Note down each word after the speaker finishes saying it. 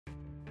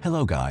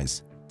Hello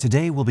guys,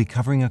 today we'll be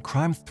covering a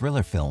crime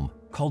thriller film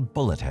called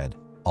Bullethead.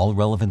 All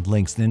relevant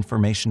links and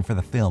information for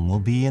the film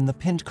will be in the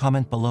pinned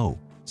comment below,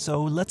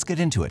 so let's get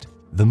into it.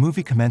 The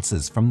movie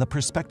commences from the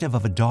perspective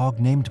of a dog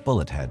named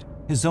Bullethead.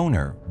 His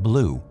owner,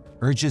 Blue,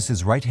 urges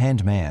his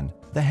right-hand man,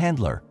 the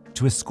handler,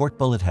 to escort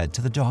Bullethead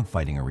to the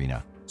dogfighting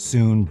arena.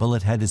 Soon,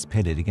 Bullethead is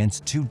pitted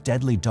against two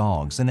deadly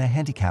dogs in a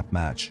handicap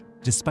match.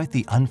 Despite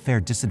the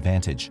unfair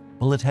disadvantage,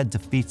 Bullethead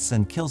defeats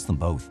and kills them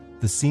both.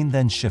 The scene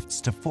then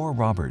shifts to four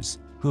robbers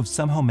who have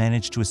somehow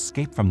managed to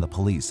escape from the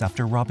police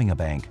after robbing a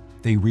bank.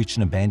 They reach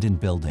an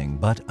abandoned building,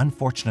 but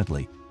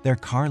unfortunately, their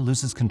car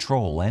loses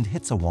control and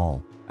hits a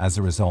wall. As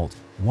a result,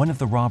 one of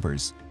the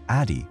robbers,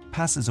 Addie,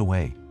 passes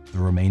away. The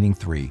remaining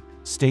three,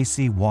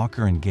 Stacy,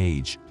 Walker, and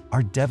Gage,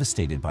 are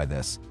devastated by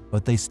this,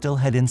 but they still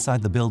head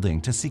inside the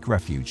building to seek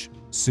refuge.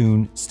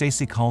 Soon,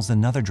 Stacy calls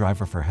another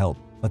driver for help,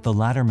 but the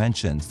latter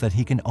mentions that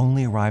he can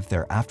only arrive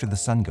there after the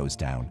sun goes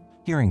down.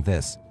 Hearing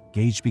this,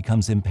 Gage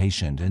becomes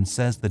impatient and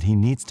says that he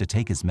needs to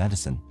take his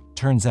medicine.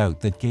 Turns out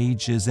that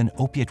Gage is in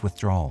opiate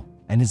withdrawal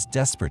and is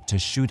desperate to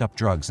shoot up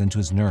drugs into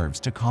his nerves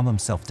to calm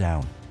himself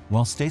down.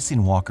 While Stacy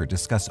and Walker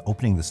discuss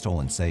opening the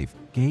stolen safe,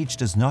 Gage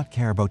does not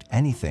care about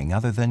anything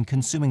other than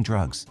consuming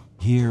drugs.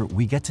 Here,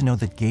 we get to know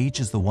that Gage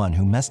is the one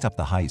who messed up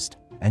the heist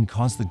and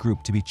caused the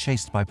group to be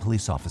chased by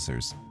police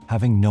officers.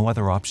 Having no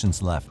other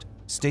options left,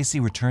 Stacy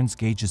returns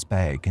Gage's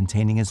bag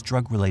containing his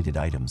drug-related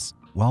items.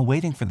 While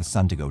waiting for the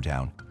sun to go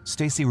down,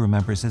 Stacy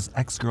remembers his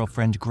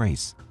ex-girlfriend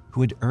Grace,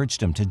 who had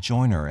urged him to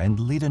join her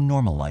and lead a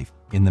normal life.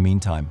 In the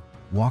meantime,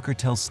 Walker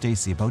tells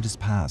Stacy about his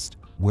past,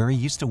 where he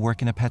used to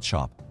work in a pet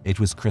shop. It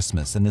was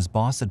Christmas and his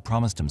boss had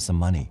promised him some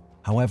money.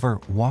 However,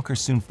 Walker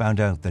soon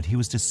found out that he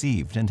was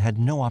deceived and had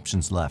no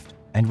options left.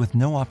 And with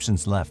no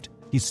options left,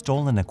 he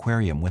stole an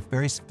aquarium with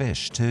various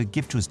fish to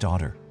give to his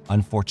daughter.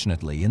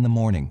 Unfortunately, in the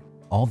morning,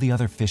 all the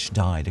other fish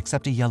died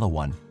except a yellow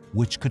one,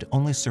 which could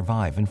only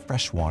survive in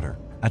fresh water.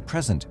 At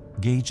present,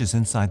 Gage is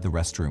inside the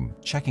restroom,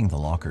 checking the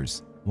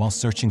lockers. While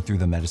searching through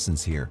the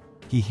medicines here,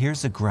 he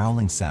hears a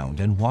growling sound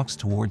and walks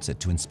towards it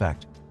to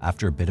inspect.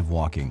 After a bit of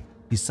walking,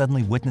 he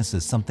suddenly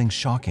witnesses something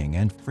shocking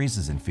and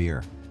freezes in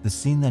fear. The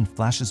scene then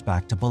flashes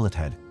back to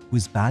Bullethead, who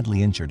is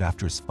badly injured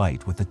after his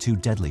fight with the two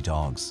deadly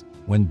dogs.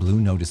 When Blue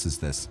notices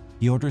this,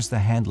 he orders the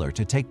handler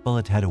to take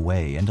Bullethead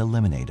away and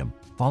eliminate him.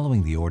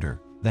 Following the order,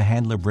 the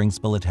handler brings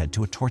Bullethead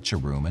to a torture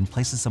room and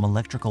places some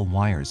electrical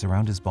wires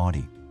around his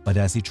body. But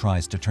as he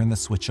tries to turn the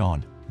switch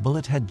on,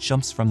 Bullethead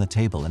jumps from the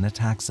table and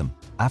attacks him.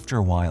 After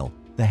a while,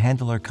 the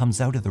handler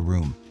comes out of the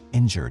room,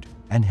 injured,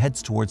 and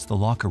heads towards the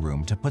locker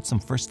room to put some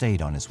first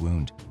aid on his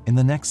wound. In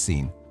the next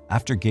scene,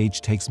 after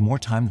Gage takes more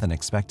time than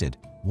expected,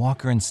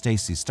 Walker and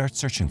Stacy start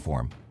searching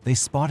for him. They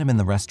spot him in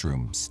the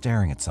restroom,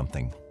 staring at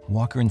something.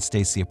 Walker and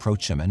Stacy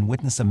approach him and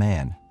witness a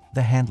man,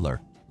 the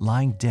handler,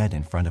 lying dead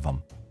in front of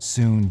him.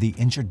 Soon, the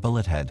injured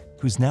Bullethead,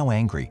 who's now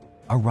angry,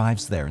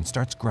 arrives there and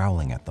starts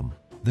growling at them.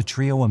 The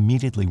trio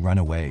immediately run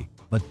away,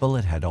 but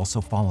Bullethead also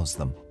follows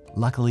them.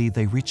 Luckily,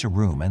 they reach a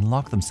room and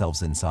lock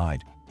themselves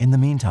inside. In the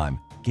meantime,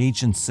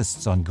 Gage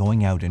insists on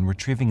going out and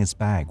retrieving his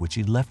bag which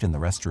he'd left in the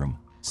restroom.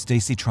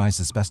 Stacy tries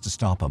his best to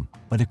stop him,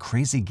 but a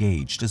crazy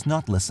Gage does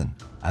not listen.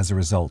 As a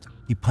result,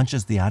 he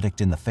punches the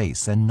addict in the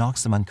face and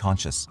knocks him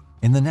unconscious.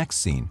 In the next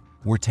scene,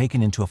 we're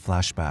taken into a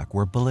flashback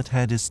where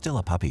Bullethead is still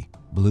a puppy.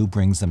 Blue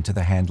brings him to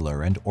the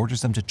handler and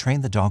orders him to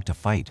train the dog to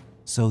fight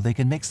so they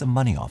can make some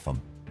money off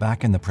him.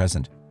 Back in the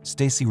present,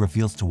 Stacy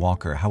reveals to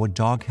Walker how a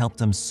dog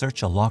helped him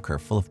search a locker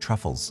full of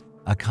truffles,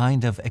 a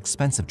kind of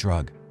expensive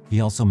drug.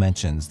 He also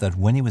mentions that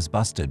when he was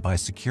busted by a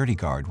security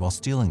guard while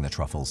stealing the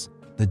truffles,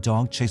 the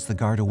dog chased the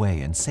guard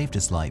away and saved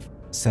his life.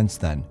 Since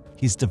then,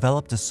 he's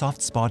developed a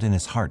soft spot in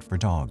his heart for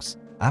dogs.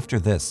 After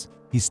this,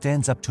 he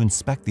stands up to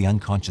inspect the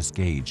unconscious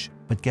Gage,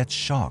 but gets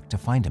shocked to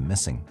find him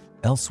missing.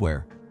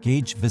 Elsewhere,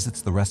 Gage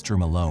visits the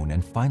restroom alone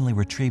and finally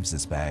retrieves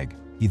his bag.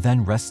 He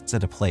then rests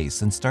at a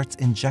place and starts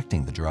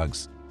injecting the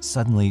drugs.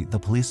 Suddenly, the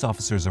police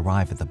officers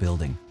arrive at the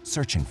building,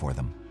 searching for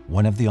them.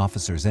 One of the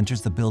officers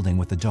enters the building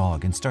with the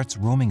dog and starts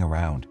roaming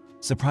around.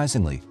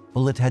 Surprisingly,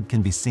 Bullethead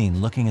can be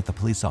seen looking at the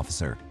police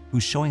officer,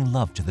 who's showing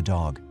love to the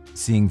dog.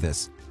 Seeing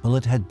this,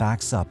 Bullethead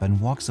backs up and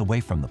walks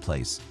away from the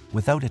place,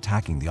 without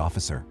attacking the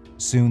officer.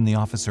 Soon, the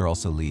officer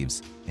also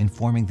leaves,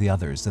 informing the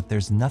others that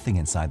there's nothing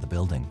inside the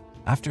building.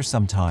 After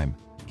some time,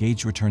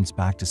 Gage returns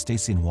back to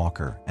Stacy and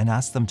Walker and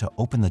asks them to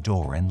open the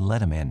door and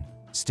let him in.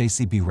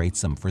 Stacy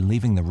berates him for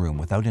leaving the room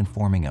without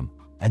informing him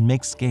and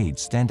makes Gage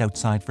stand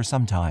outside for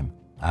some time.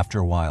 After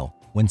a while,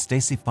 when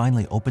Stacy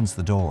finally opens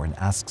the door and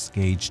asks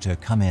Gage to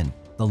come in,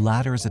 the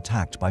latter is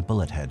attacked by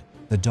Bullethead.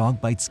 The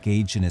dog bites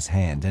Gage in his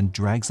hand and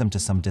drags him to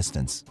some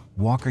distance.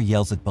 Walker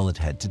yells at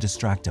Bullethead to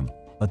distract him,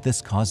 but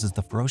this causes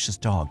the ferocious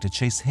dog to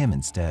chase him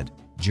instead.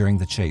 During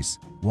the chase,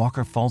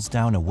 Walker falls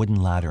down a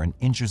wooden ladder and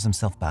injures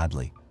himself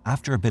badly.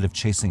 After a bit of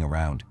chasing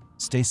around,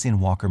 Stacy and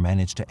Walker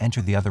manage to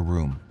enter the other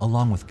room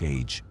along with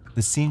Gage.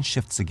 The scene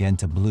shifts again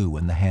to Blue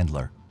and the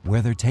handler,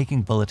 where they're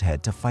taking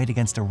Bullethead to fight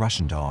against a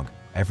Russian dog.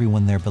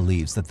 Everyone there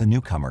believes that the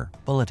newcomer,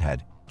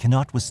 Bullethead,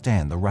 cannot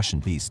withstand the Russian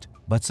beast,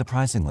 but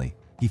surprisingly,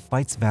 He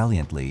fights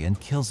valiantly and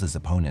kills his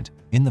opponent.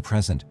 In the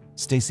present,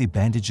 Stacy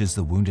bandages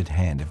the wounded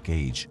hand of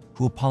Gage,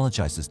 who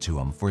apologizes to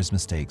him for his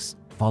mistakes.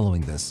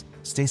 Following this,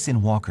 Stacy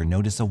and Walker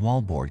notice a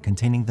wallboard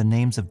containing the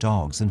names of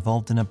dogs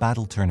involved in a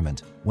battle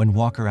tournament. When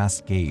Walker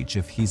asks Gage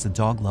if he's a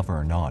dog lover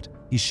or not,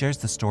 he shares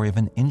the story of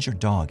an injured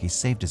dog he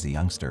saved as a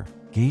youngster.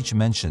 Gage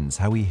mentions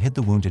how he hid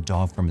the wounded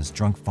dog from his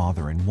drunk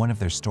father in one of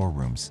their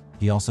storerooms.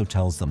 He also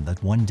tells them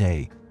that one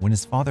day, when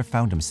his father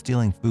found him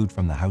stealing food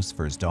from the house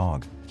for his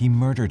dog, he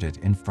murdered it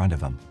in front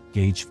of him.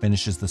 Gage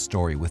finishes the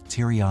story with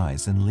teary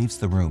eyes and leaves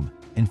the room,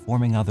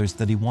 informing others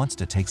that he wants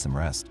to take some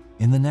rest.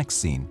 In the next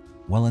scene,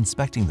 while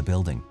inspecting the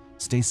building,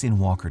 Stacy and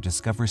Walker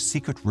discover a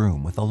secret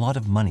room with a lot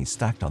of money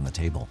stacked on the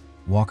table.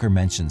 Walker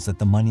mentions that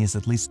the money is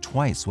at least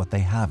twice what they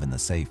have in the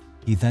safe.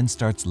 He then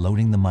starts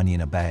loading the money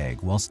in a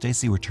bag while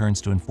Stacy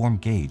returns to inform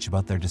Gage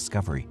about their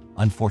discovery.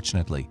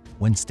 Unfortunately,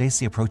 when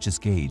Stacy approaches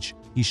Gage,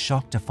 he's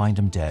shocked to find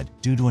him dead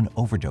due to an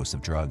overdose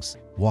of drugs.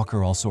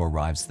 Walker also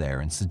arrives there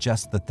and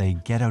suggests that they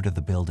get out of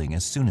the building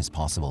as soon as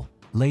possible.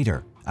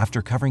 Later,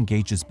 after covering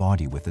Gage's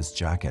body with his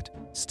jacket,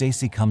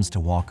 Stacy comes to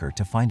Walker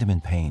to find him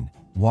in pain.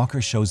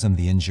 Walker shows him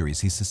the injuries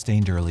he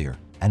sustained earlier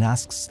and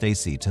asks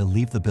Stacy to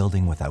leave the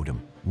building without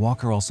him.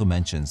 Walker also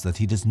mentions that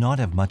he does not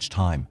have much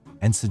time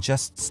and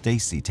suggests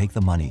Stacy take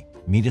the money,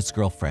 meet his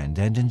girlfriend,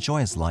 and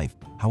enjoy his life.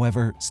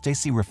 However,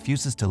 Stacy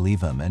refuses to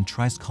leave him and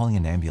tries calling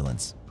an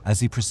ambulance. As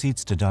he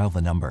proceeds to dial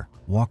the number,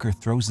 Walker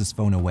throws his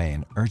phone away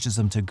and urges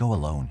him to go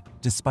alone.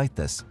 Despite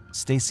this,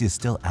 Stacy is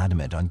still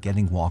adamant on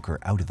getting Walker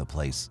out of the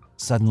place.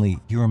 Suddenly,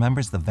 he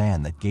remembers the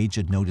van that Gage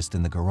had noticed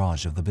in the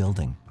garage of the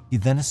building. He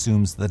then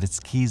assumes that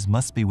its keys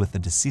must be with the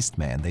deceased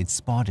man they'd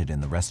spotted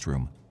in the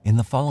restroom. In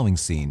the following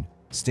scene,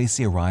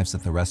 Stacy arrives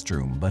at the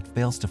restroom but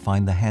fails to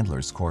find the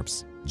handler's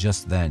corpse.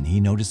 Just then, he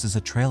notices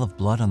a trail of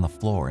blood on the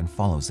floor and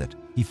follows it.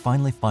 He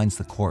finally finds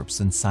the corpse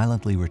and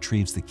silently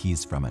retrieves the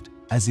keys from it.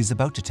 As he's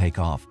about to take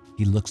off,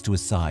 he looks to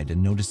his side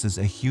and notices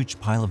a huge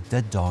pile of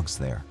dead dogs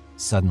there.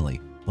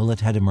 Suddenly,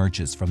 Bullethead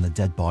emerges from the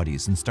dead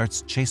bodies and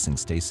starts chasing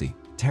Stacy.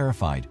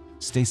 Terrified,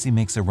 Stacy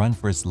makes a run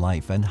for his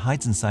life and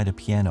hides inside a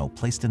piano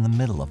placed in the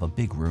middle of a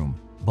big room.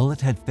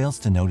 Bullethead fails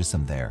to notice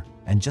him there,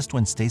 and just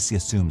when Stacy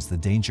assumes the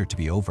danger to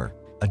be over,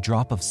 a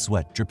drop of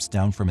sweat drips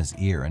down from his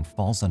ear and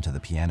falls onto the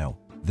piano.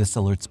 This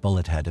alerts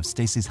Bullethead of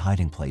Stacy's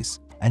hiding place,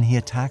 and he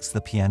attacks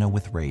the piano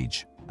with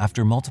rage.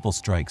 After multiple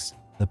strikes,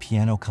 the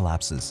piano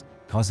collapses,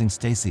 causing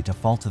Stacy to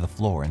fall to the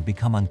floor and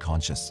become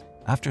unconscious.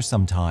 After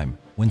some time,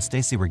 when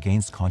Stacy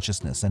regains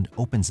consciousness and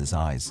opens his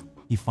eyes,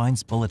 he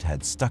finds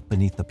Bullethead stuck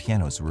beneath the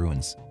piano's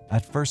ruins.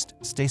 At first,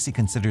 Stacy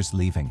considers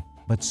leaving,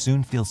 but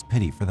soon feels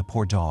pity for the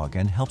poor dog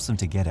and helps him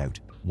to get out.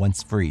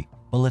 Once free,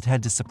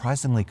 Bullethead is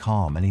surprisingly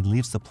calm and he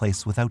leaves the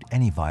place without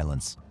any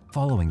violence.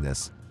 Following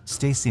this,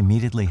 Stacy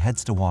immediately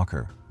heads to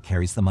Walker,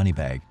 carries the money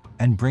bag,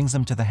 and brings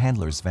him to the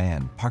handler's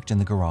van parked in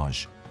the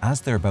garage.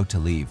 As they're about to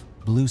leave,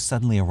 Blue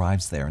suddenly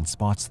arrives there and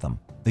spots them.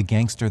 The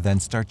gangster then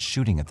starts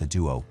shooting at the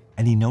duo,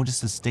 and he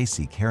notices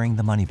Stacy carrying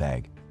the money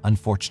bag.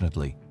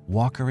 Unfortunately,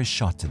 Walker is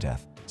shot to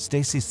death.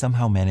 Stacy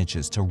somehow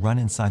manages to run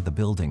inside the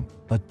building,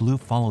 but Blue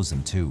follows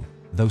him too.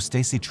 Though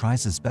Stacy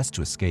tries his best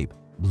to escape,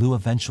 Blue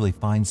eventually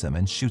finds him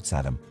and shoots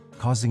at him,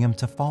 causing him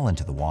to fall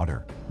into the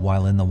water.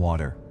 While in the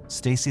water,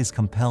 Stacy is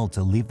compelled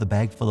to leave the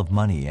bag full of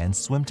money and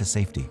swim to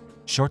safety.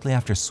 Shortly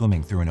after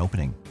swimming through an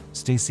opening,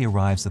 Stacy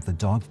arrives at the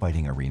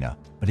dogfighting arena,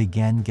 but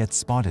again gets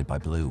spotted by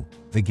Blue.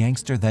 The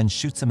gangster then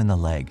shoots him in the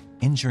leg,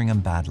 injuring him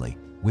badly.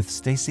 With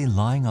Stacy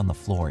lying on the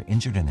floor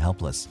injured and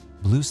helpless,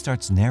 Blue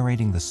starts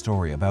narrating the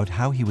story about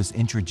how he was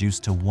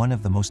introduced to one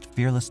of the most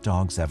fearless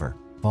dogs ever.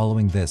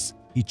 Following this,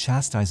 he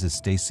chastises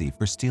Stacy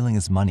for stealing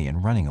his money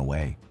and running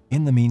away.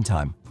 In the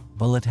meantime,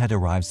 Bullethead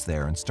arrives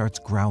there and starts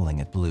growling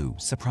at Blue,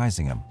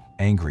 surprising him.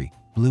 Angry,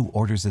 Blue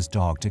orders his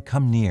dog to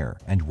come near,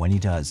 and when he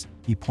does,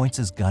 he points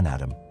his gun at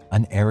him.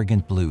 An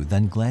arrogant Blue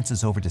then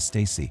glances over to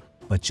Stacy,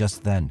 but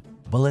just then,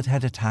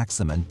 Bullethead attacks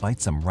him and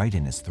bites him right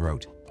in his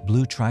throat.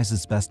 Blue tries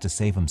his best to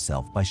save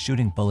himself by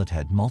shooting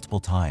Bullethead multiple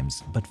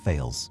times, but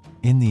fails.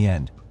 In the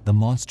end, the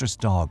monstrous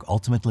dog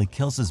ultimately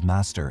kills his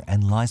master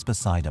and lies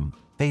beside him,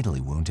 fatally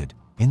wounded.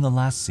 In the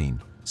last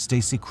scene,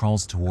 Stacy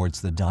crawls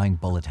towards the dying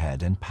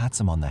Bullethead and pats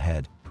him on the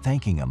head,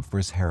 thanking him for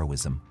his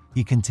heroism.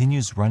 He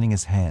continues running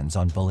his hands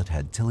on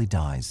Bullethead till he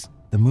dies.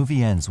 The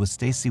movie ends with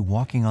Stacy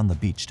walking on the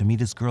beach to meet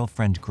his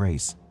girlfriend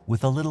Grace,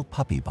 with a little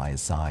puppy by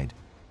his side.